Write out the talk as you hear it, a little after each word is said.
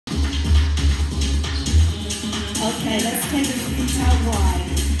Okay, let's take the feet out wide.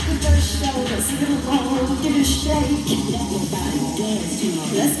 With those shoulders, a little roll, give it a shake.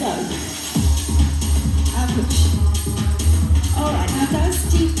 Let's go. And push. Alright, now those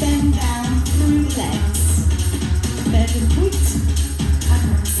deep bend down through the legs. Bend and point. And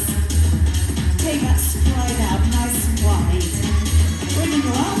cross. Take that stride out nice and wide. Bring in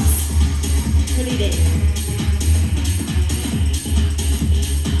your arms. Pull it in.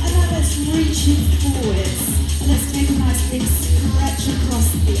 And now let's reach it forwards. Let's take a nice big stretch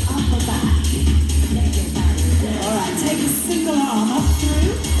across the upper back. Alright, take a single arm up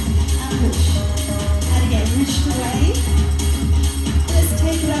through and push. And again, reach away. Let's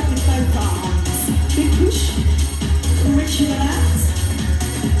take it up with both arms. Big push. Reach it out.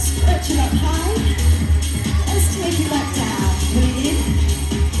 Stretch it up high. Let's take it back down. Put it in.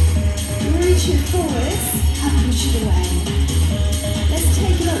 Reach it forwards and push it away. Let's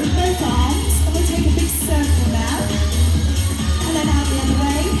take it up with both arms. And we'll take a big circle now. And then out the other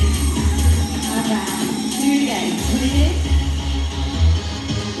way. And round. Do it again. Put it in.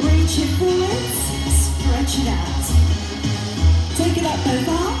 Reach it forwards. Stretch it out. Take it up both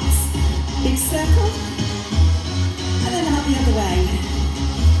arms. Big circle. And then out the other way.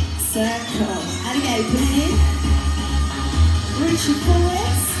 Circle. And again, put it in. Reach it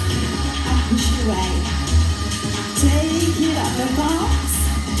forwards. And push it away. Take it up both arms.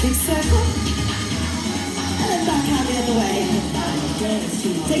 Big circle. And then back out the other way.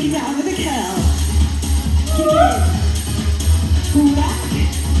 Take it down with a curl. Kick it in. Pull back.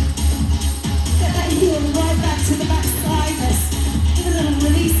 Get that heel right back to the back side. Let's give a little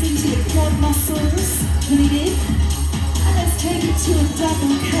release into the quad muscles. Put it in. And let's take it to a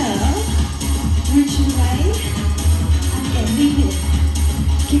double curl. Reach away. And again, lean in.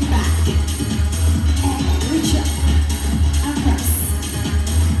 Kick back. And reach up. And press.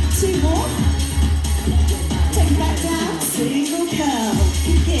 2 more. Take it back down. Single curl.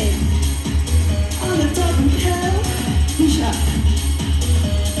 Kick in. On a double curl. Push up.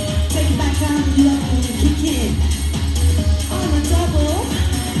 Take it back down. Low. Kick in. On a double.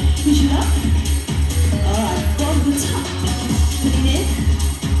 Push it up. Alright, from the top. Put it in.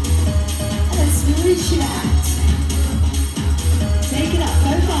 And let's reach it out. Take it up,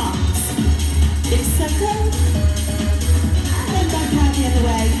 both arms. Big circle. And then back out the other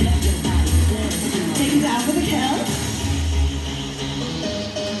way. Take it down with a curl.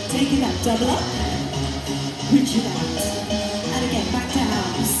 Take it up, double up. Reach it out. And again, back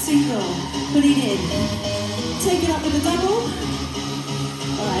down. Single. Put it in. Take it up with a double.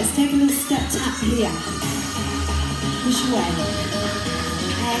 Alright, let's take a little step tap here. Push away.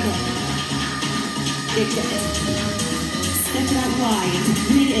 And in. Good. Step it out wide.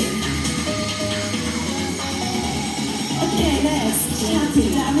 Put it in. Okay, let's tap it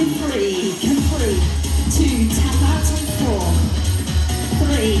down in 3. Come through. 2, tap out on 4.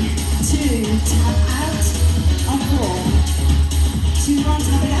 3, 2, tap out on 4. 2, 1,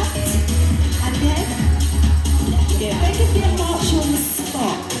 tap it out. And again. Yeah. Make it be a march on the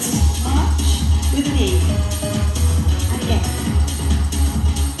spot. March with a knee. And again.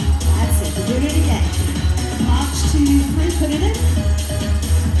 That's it. Do it again. March 2, 3. Put it in.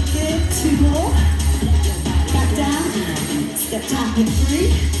 Good. 2 more. Back down. Step tap in 3,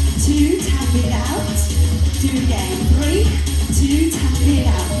 2. Tap it out. Do it again. 3, 2. Tap it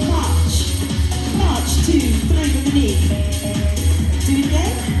out. March. March 2, 3 with the knee. Do it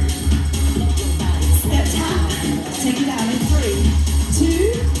again. Step tap. Take it down in 3,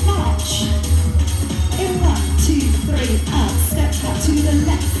 2, march. In 1, 2, 3, up. Step tap to the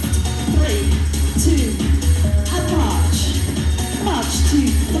left. 3, 2, and march. March 2,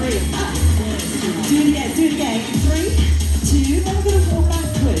 3, up. Do it again, do it again. 3, 2, then we're going to walk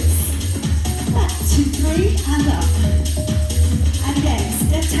backwards. Back, 2, 3, and up. And again,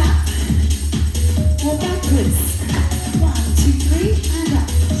 step tap. Walk backwards. 1, 2, 3, and up.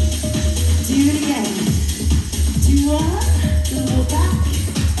 Do it again. 2, 1, walk back.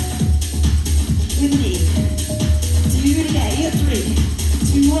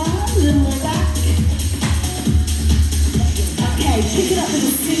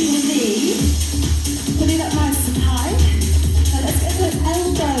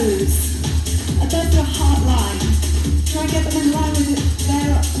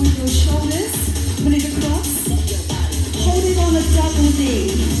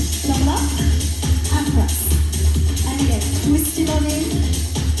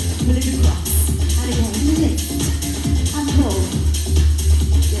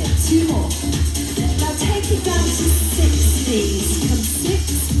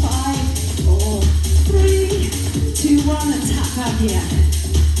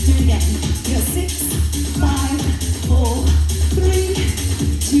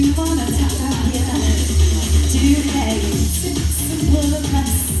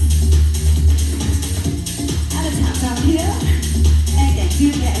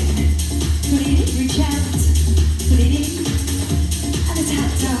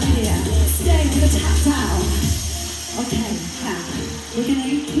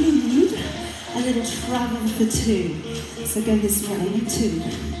 So go this way in 2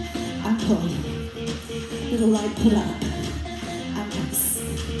 and pull. Little light pull up and press.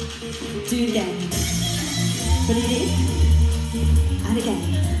 Do it again. Put it in and again.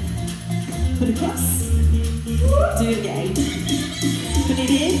 Put across. Do it again. Put it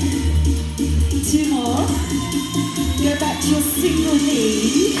in. 2 more. Go back to your single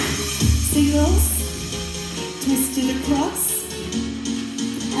knee. Singles. Twist it across.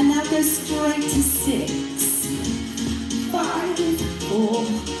 And now go straight to 6. 5, 4,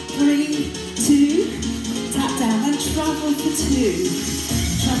 3, 2. Tap down and travel for 2.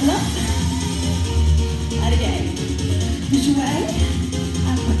 Travel up. And again. Push away.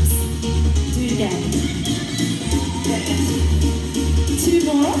 And press. Do it again. Good. 2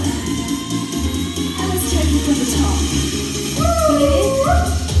 more. And let's take it from the top. Put it in.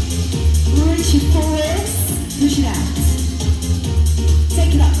 Reach it forwards. Push it out.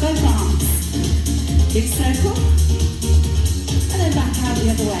 Take it up, both arms. Big circle. And then back out the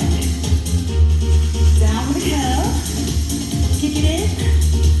other way. Down with a curl. Kick it in.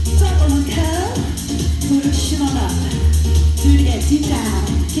 Double and curl. Push it on up. Do it again, deep down.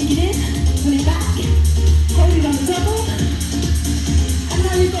 Kick it in. Pull it back. Hold it on the double. And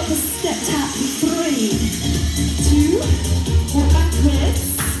now you've got the step tap for 3, 2, walk backwards.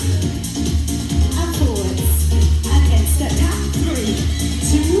 And forwards. And again, step tap, 3,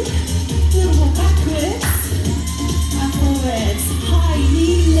 2, little walk backwards. And forwards. High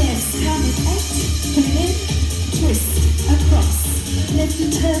knee lifts. Count in 8. Put it in. Twist. Across. Lift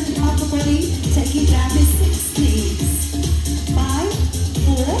and turn the upper body. Take it down to 6 knees. 5,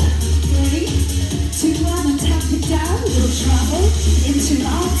 4, 3, 2, 1. And tap it down. Little travel into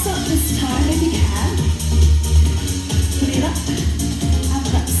arms up this time if you can. Put it up. And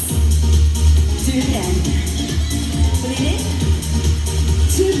press. Do it again. Put it in.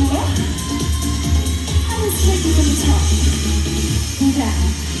 2 more. And let's take it from the top. Pull down.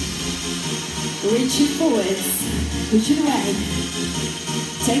 Reach it forwards. Push it away.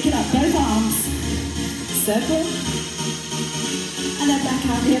 Take it up, both arms. Circle. And then back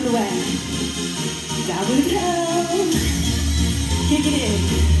out the other way. Down with a curl. Kick it in.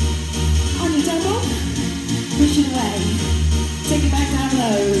 On your double. Push it away. Take it back down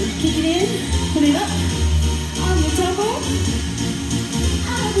low. Kick it in. Pull it up. On your double.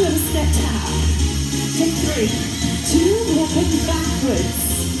 And a little step tap. Take 3, 2, walking backwards.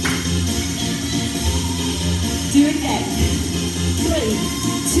 Do it again. 3,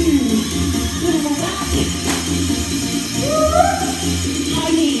 2, little more back.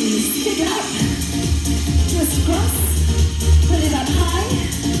 High knees, kick it up. Twist across. Put it up high.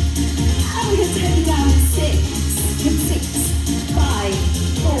 And we're going to take it down in 6. In 6, 5,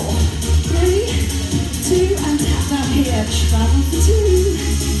 4, 3, 2, and tap down here. Travel for 2.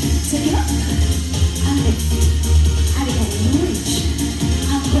 Take it up. And lift. And again, reach.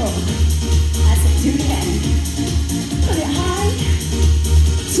 And pull. That's it, do it again. Put it high.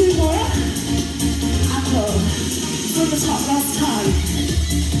 2 more. And pull. From the top, last time.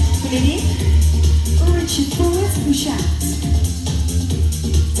 Put it in. Reach it forward, push out.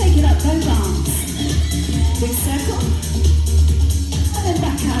 Take it up, both arms. Big circle. And then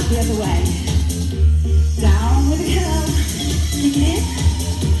back out the other way. Down with a curl. Kick it in.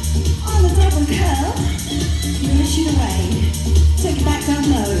 On the double curl. Push it away. Take it back down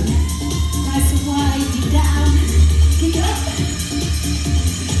low. Nice and wide, deep down. Kick it up.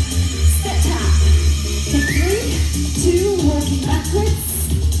 Step tap. Take 3, 2, walking backwards.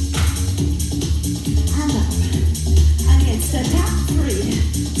 And up. And again, step tap. 3,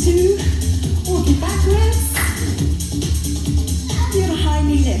 2, walking backwards. And the other high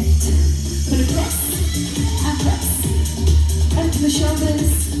knee lift. Put it across and press. Open the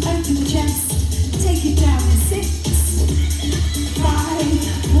shoulders, open the chest. Take it down in 6, 5,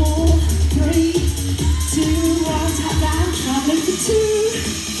 4, 3, 2, 1. Tap down, traveling for 2.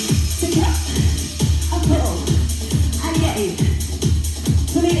 Take it up and pull. And again.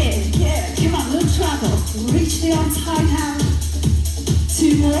 Pull it in. Yeah, come on, little travel. Reach the arms high now.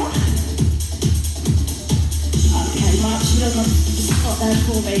 2 more. Okay, march it on the spot there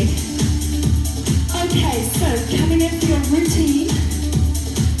for me. Okay, so coming in for your routine.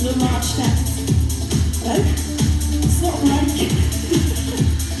 Little march step. No, it's not a break.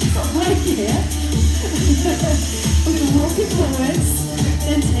 It's not a break here. We're going to walk it forwards,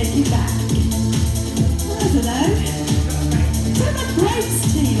 then take it back. I don't know. Don't have breaks,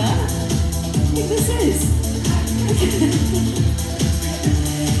 Tina. I think this is.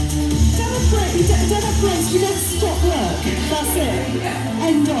 Don't have breaks. We don't stop work. That's it.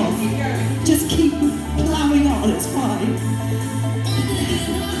 End off. Just keep plowing on. It's fine.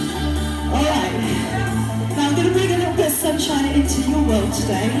 All right. Now I'm going to bring a little bit of sunshine into your world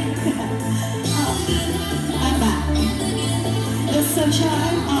today. Up and back. The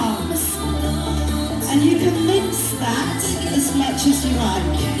sunshine arms. And you can mince that as much as you like.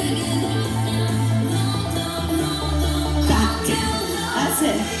 Back. That's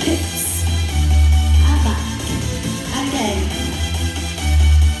it. Hips. And back. And again.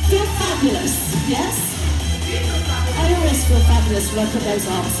 Feel fabulous, yes? I always feel fabulous when I put those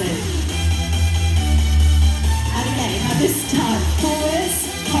arms in. And again, now this time, forwards,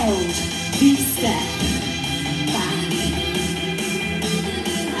 hold, V-step, back.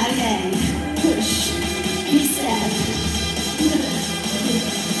 And again, push, V-step.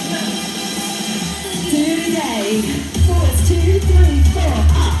 Do it again. Forwards, 2, 3, 4,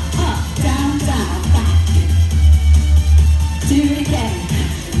 up, down, down, back. Do it again.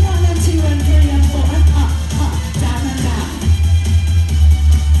 1 and 2 and 3 and 4 and up, down and down.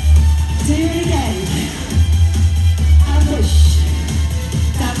 Do it again. And push.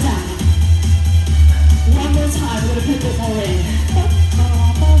 Down, down. One more time, we're going to put a bit more in.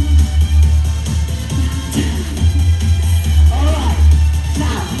 Alright,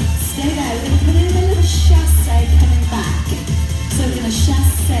 now stay there. We're going to put in a little chassé coming back. So we're going to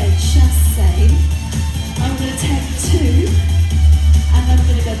chassé. I'm going to take 2. And then we're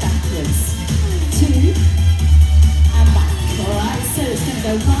going to go backwards. 2 and back. Alright, so it's going to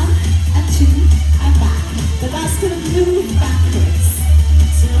go 1 and 2 and back. But that's going to move backwards.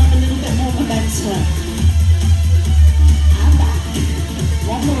 So you'll have a little bit more momentum. And back.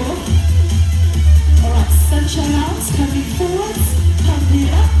 1 more. Alright, sunshine arms coming forwards. Pump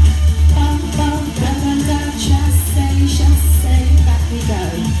it up. Bum, bum, down, down, down. Chassé. Back we go.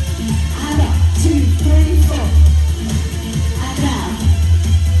 And up. 2, 3, 4. And down.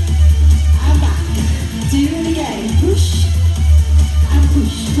 And back. Do it again. Push. And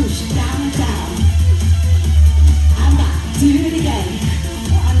push. Down and down. And back. Do it again.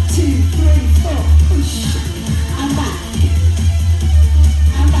 1, 2, 3, 4. Push. And back.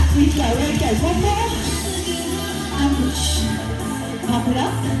 And back we go. There we go. 1 more. And push. Pop it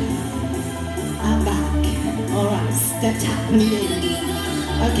up. And back. Alright. Step tap. Put it in.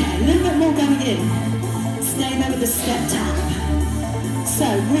 Okay. A little bit more going in. Stay there with the step tap. So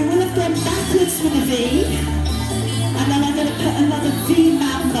we will have gone backwards with a V, and then I'm going to put another V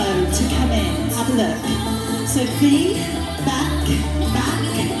mambo to come in. Have a look. So V, back,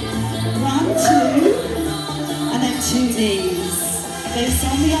 1, 2, and then 2 knees. This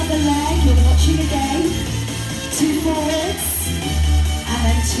on the other leg, you're watching again. 2 forwards, and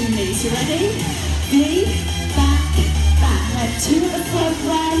then 2 knees. You ready? V, back, and then 2 at the front,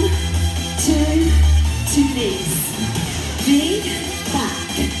 1, 2, 2 knees. V, back,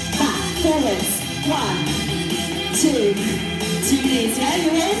 forwards, 1, 2, 2 knees. Yeah,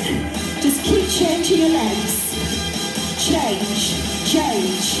 you're in? Just keep changing your legs. Change,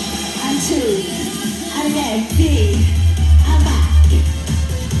 and 2, and again, V, and back,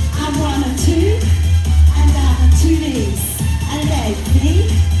 and 1 and 2, and down and 2 knees, and again, V,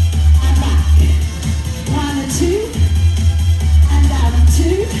 and back, 1 and 2, and down and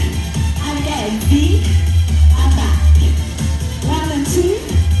 2, and again, V, and back, 1 and 2,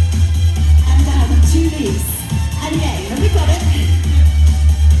 and down and 2 knees. And again, have we got it?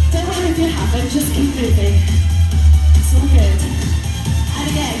 Don't worry if you haven't, just keep moving. It's all good. And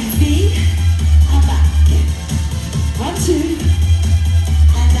again, V, and back. 1, 2,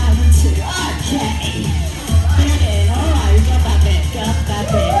 and down and 2. Okay. Brilliant. Alright, we got that bit.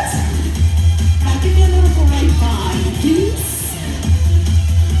 Now give me a little grapevine, please.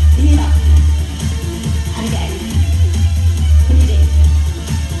 Lean up. And again. Put it in.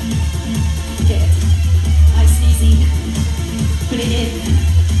 Good. Nice and easy. Put it in.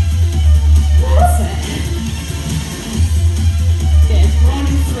 That's it. Good.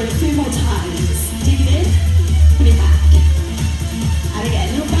 Rolling through a few more times. Dig it in. Put it back. And again,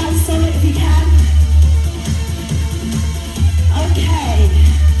 a little bounce on it if you can. Okay.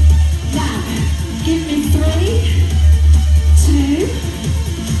 Now, give me 3, 2,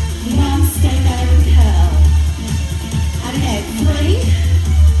 1. Stay there and curl. And again, 3,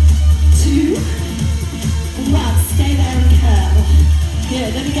 2, 1. Stay there and curl.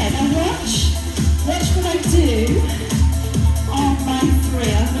 Good. And again, now watch what I do on my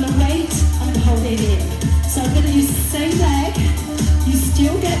 3. I'm going to wait and hold it in. So I'm going to use the same leg. You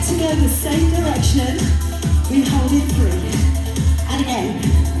still get to go the same direction. We hold it 3. And again,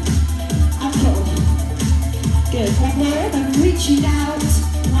 and pull. Good. 1 more. Then reaching out. 1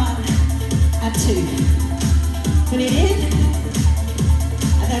 and 2. Put it in.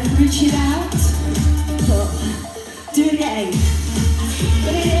 And then reach it out. Pull. Do it again.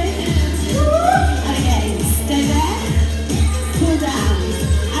 Put it in. And again. Stay there.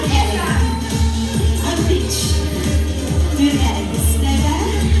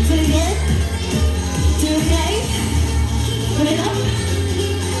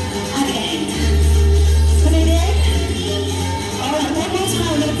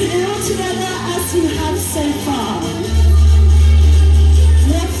 do it all together as you have so far.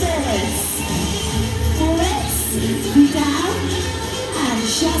 Walk forwards. Forwards, down, and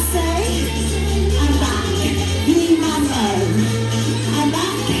chasse, and back. V-mambo. And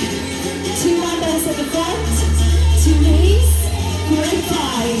back. 2 mambos at the front. 2 knees. Great 5.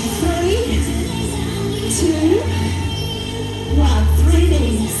 3, 2, 1. 3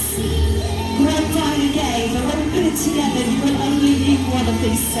 knees. Grapevine again, but when we put it together, you will only need one of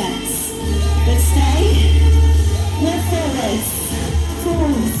these sets. But stay. Walk forwards.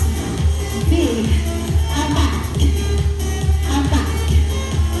 Forwards. V. And back. And back.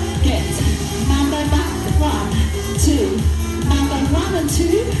 Good. Mambo back. 1, 2. Mambo 1 and 2.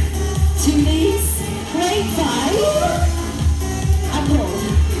 2 knees. Great 5. And pull.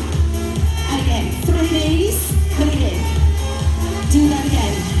 And again. 3 knees. Put it in. Do that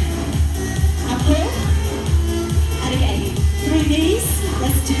again. And pull. And again. 3 knees.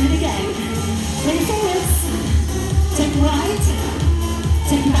 Let's do it again. Bring it forwards. Take right.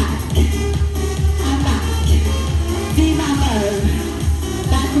 Take back. And back. V-mambo.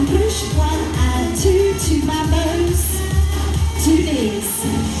 Back and push. 1 and 2. 2 mambos. 2 knees.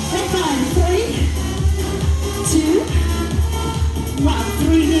 Red 5. 3, 2, 1.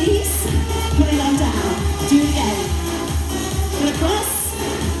 3 knees. Put it on down. Do it again. Put it across.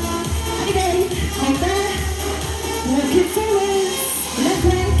 And again. Hold there. Walk it forwards. Left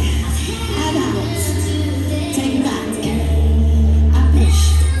leg. And out. Take it back. And push.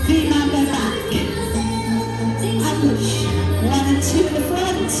 V-mambo back. And push. 1 and 2 in the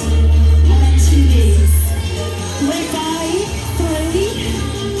front. And then 2 knees. Great 5, 3,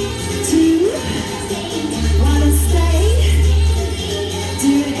 2, 1 and stay. Do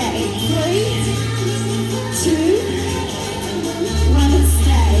it again. 3, 2, 1 and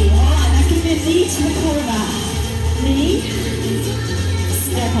stay. Alright, now give me a knee to the corner. Knee.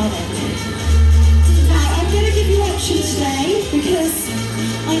 Step on it. Now I'm going to give you options today because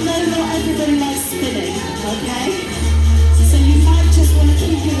I know not everybody likes spinning, okay? So you might just want to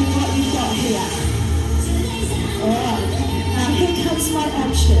keep it with what you've got here. Alright, now here comes my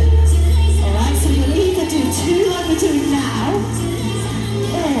option. Alright, so you'll either do 2 like we're doing now,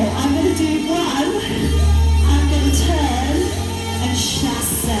 or I'm going to do 1, I'm going to turn and chasse.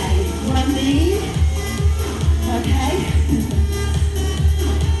 1 knee, okay?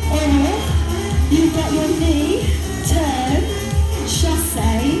 Or you've got your knee, turn, chasse,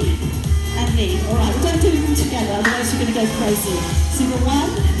 and knee. Alright, we don't do them together, otherwise you're going to go crazy. So you've got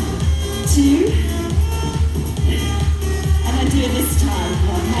 1, 2, and then do it this time,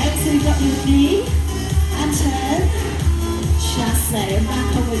 okay? So you've got your knee, and turn, chasse, and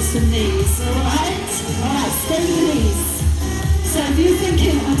back on with some knees, alright? Alright, stay with the knees. So if you're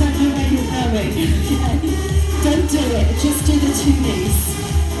thinking, I don't know where you're going, okay? Don't do it, just do the 2 knees.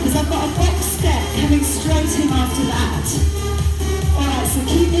 Because I've got a box step coming straight in after that. Alright, so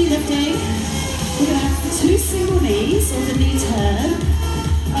keep knee lifting. We're going to have 2 single knees, or the knee turn,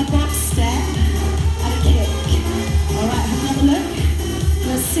 a box step, and a kick. Alright, have another look.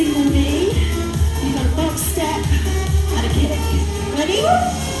 Got a single knee, you've got a box step, and a kick. Ready?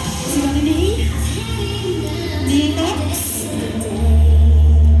 So you've got a knee box,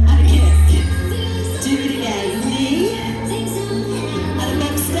 and a kick. Do it again. Knee, and a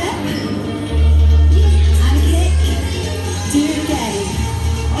box step, and a kick. Do it again.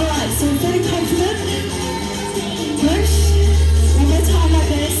 Alright, so we're feeling confident. Push. 1 more time like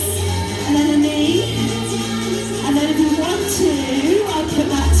this. And then a knee. And then if you want to, I'll put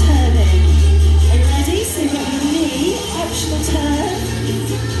that turn in. Are you ready? So you've got your knee, optional turn,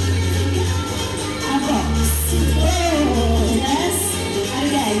 and box. Oh, yes. And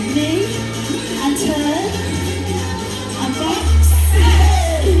again, knee, and turn, and box.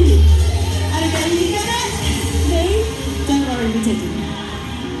 Hey! And again, you get it? Knee. Don't worry, we didn't.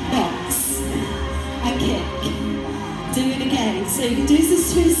 Box. And kick. Do it again. So you can do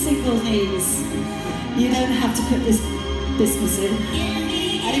this 2 single knees. You don't have to put this business in.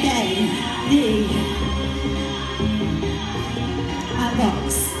 And again, knee. And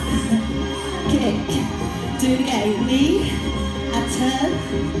box. Kick. Do it again. Knee. And turn.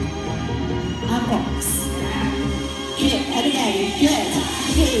 And box. Kick. And again. Good.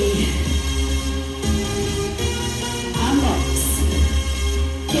 Knee. And box.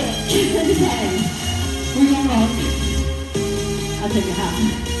 Kick. And again. We've gone wrong. I think we have.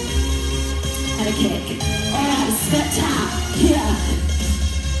 And a kick. Alright, step tap. Here.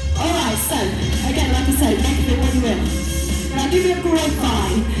 Alright, so, again, like I said, make of it what you will. Now give me a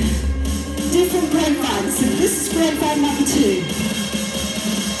grapevine. Different grapevines. So this is grapevine number 2.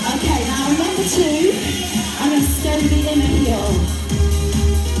 Okay, now on number 2, I'm going to stay with the inner heel.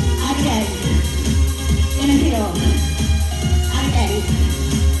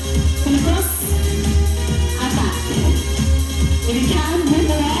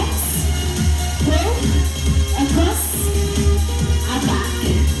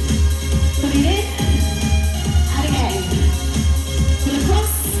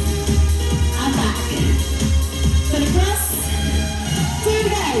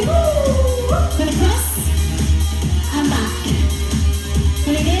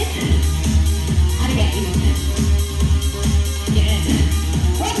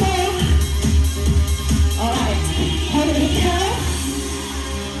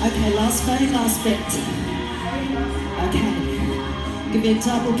 split. Okay, give me a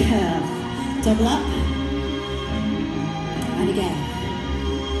double curl. Double up, and again.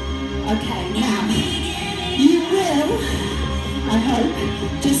 Okay, now, you will, I hope,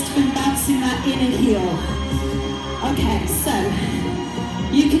 just been bouncing that inner heel. Okay, so,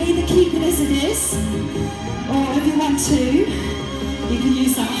 you can either keep it as it is, or if you want to, you can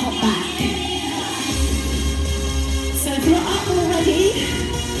use that hop back. So if you're up already,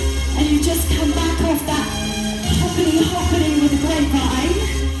 and you just come back off that hoppity with the grapevine,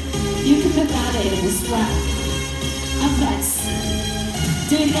 you can put that in as well. And press.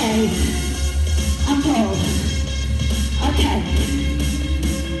 Do it again. And pull. Okay.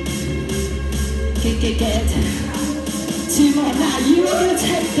 Good. 2 more. Now you are going to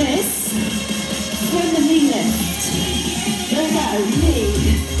take this from the knee lift. There we go. Knee.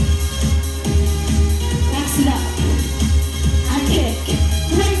 Max it up. And kick.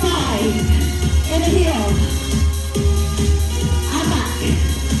 Grapevine. In a heel. And back.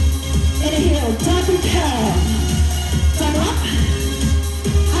 In a heel. Double curl. Double up.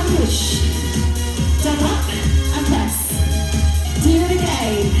 And push. Double up. And press. Do it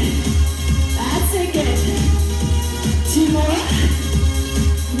again. That's it. Good. 2 more.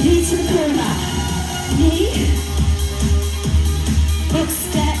 Knee to the corner. Knee. Hook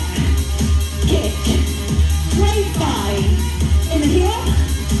step. Kick. Grapevine. In the heel.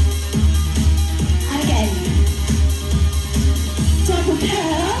 And again. Double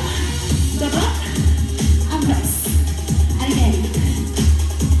curl. Double up. And press. And again.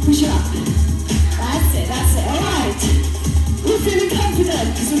 Push it up. That's it. Alright. We're feeling confident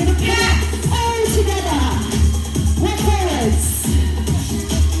because we're going to put it all together. Walk forwards.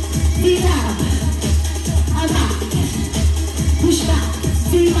 Feet down. And back. Push back.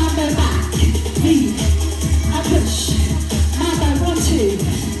 Feet mambo back. Feet. And push. Mambo. 1, 2.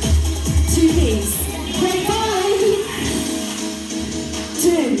 2 knees. Grapevine.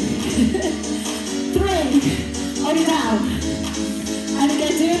 2. 3. Hold it down. And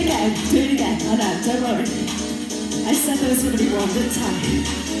again, do it again. I know, don't worry. I said there was going to be one, didn't I?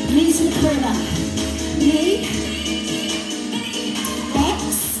 Knee to the corner. Knee. Box.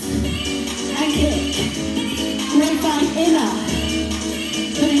 And kick. Grapevine inner.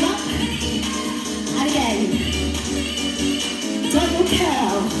 Put it up. And again. Double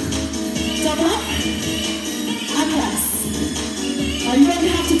curl. Double up. And press. Oh, you won't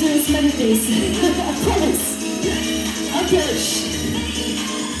have to do as many of these. I promise. And push.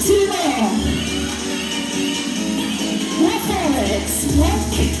 2 more. Walk forwards.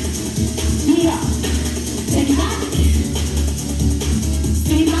 Walk. Knee up. Take it back.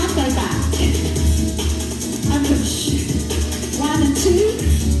 Feet mambo back. And push. 1 and 2.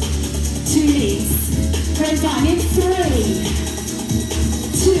 2 knees. Grapevine in 3.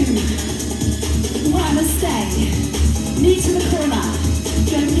 2. 1 and stay. Knee to the corner.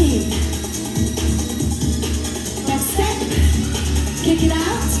 Go knee. Box step. Kick it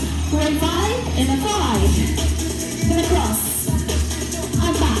out. Grapevine in a 5. Then across.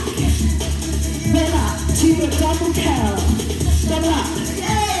 And back. Pull up. 2 more. Double curl. Double up.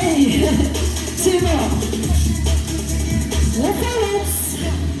 Yay! 2 more. Walk forwards.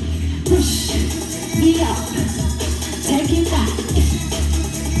 Push. Knee up. Take it back.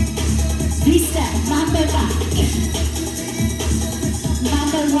 V-step. Mambo back.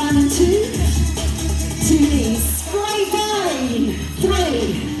 Mambo 1 and 2. 2 knees. Grapevine.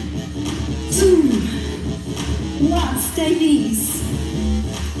 3. 2. 1. Stay knees.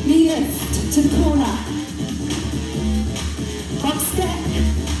 Knee lift to the corner. Box step.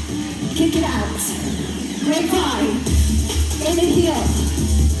 Kick it out. Grapevine. In a heel.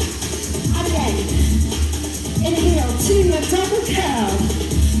 And again. In a heel. 2. A double curl.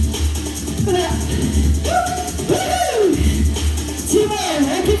 Put it up. Woo-hoo! 2 more.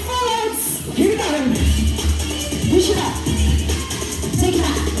 Working forwards. Here we go. Push it up. Take it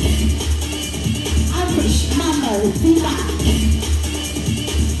back. And push. Mambo. Feet back.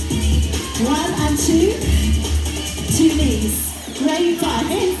 1 and 2. 2 knees. Grapevine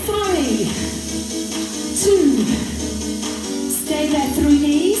in 3. 2. Stay there. 3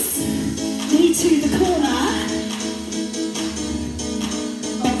 knees. Knee to the corner.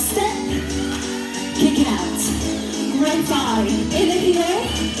 Box step. Kick it out. Grapevine. In a heel.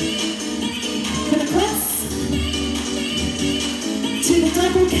 Put across. To the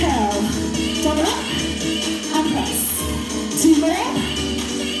double curl. Double up. And press. 2 more.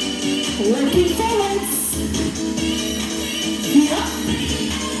 Working forwards. Feet up.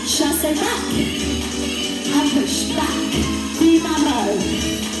 Chasse back. And push back. V-mambo.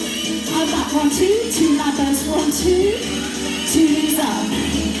 And back. 1, 2. 2 mambos. 1, 2. 2 knees up.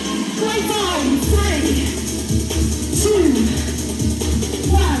 Great vibe. 3, 2,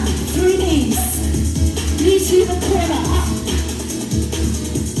 1. 3 knees. Knee to the corner. Up.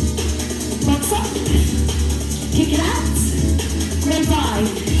 Box up. Kick it out. Great vibe.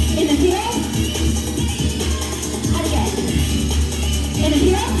 In the heel. And again. In the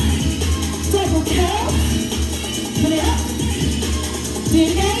heel. Double curl. Put it up. Do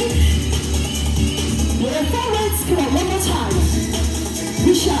it again. We're forwards. Come on, one more time.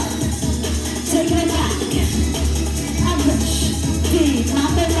 Push up. Take it back. And push. Feed.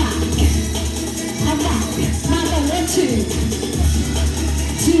 Mambo back. And back. Mambo. 1, 2.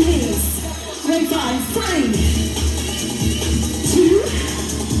 2 knees. Great vibe. 3, 2,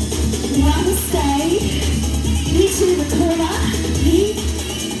 1. Stay. Knee to the corner. Knee.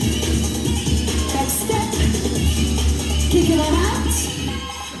 Back step. Kick it all out.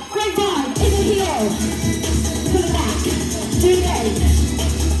 Great vibe. In the heel. Pull it back. Do it again.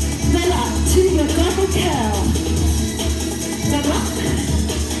 Roll up to your double curl. Double up.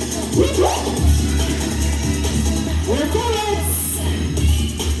 We're forwards.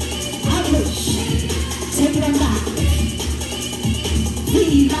 And push. Take it on back.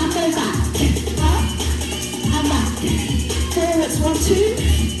 Knee, mambo back. Up and back. Forwards. 1, 2.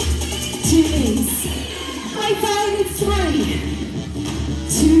 2 knees. Great vibe. 3,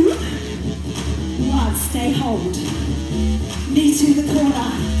 2, 1. Stay hold. Knee to the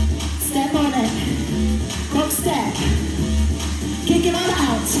corner. Step on it. Box step. Kick it all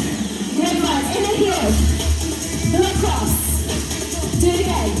out. Great vibe. In the heel. Pull across. Do it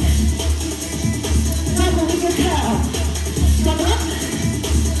again. Double with your curl. Double up.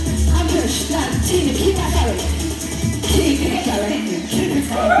 And push. Now, Tina, keep that going. Keep it going. Keep it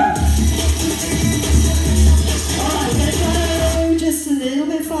going. Alright, we're gonna go just a little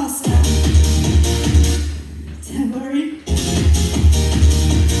bit faster. Don't worry.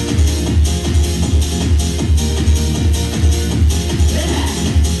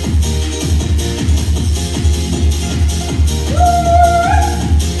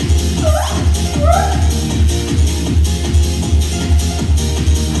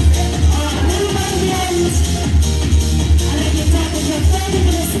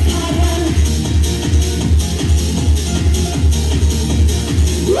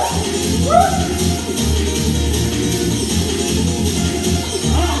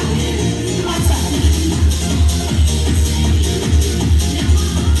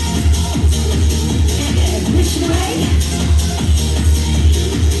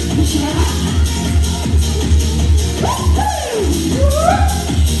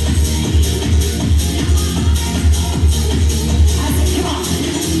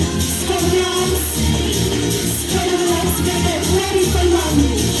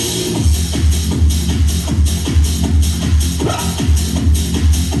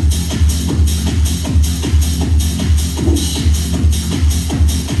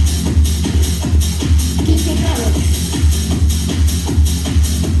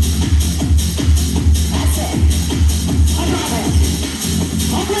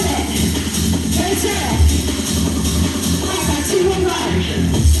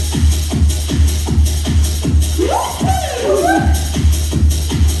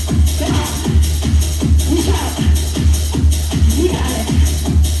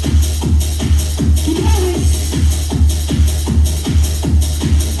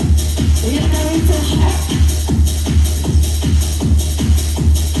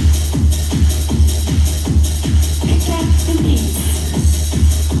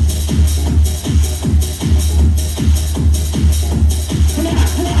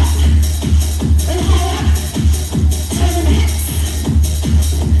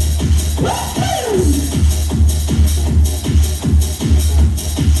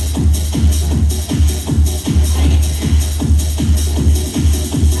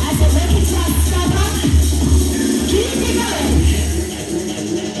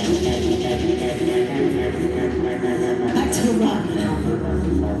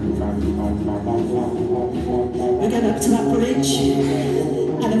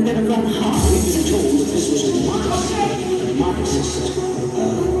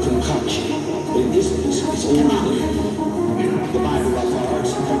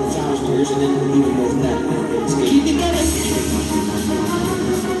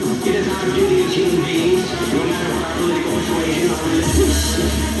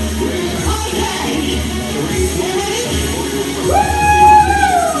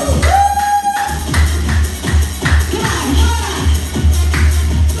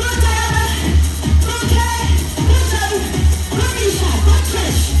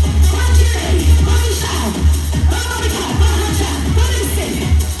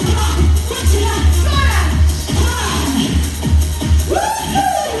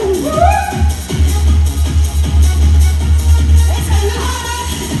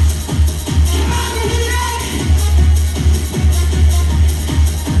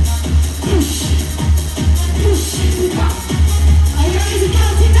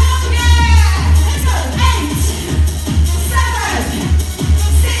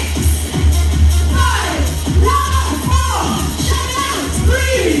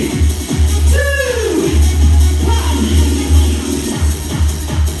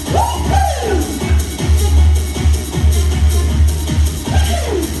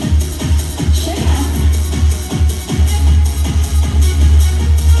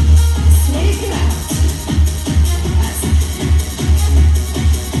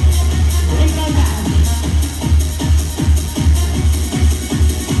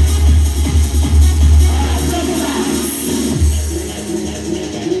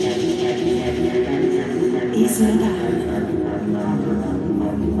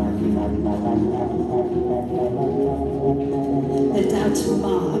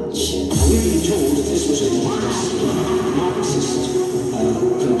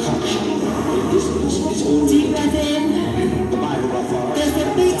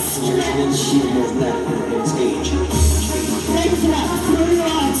 Stretch. Lengthen up through your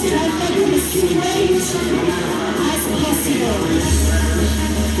arms. Try to make them as straight as possible.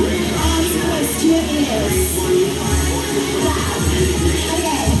 Arms close to your ears. Back.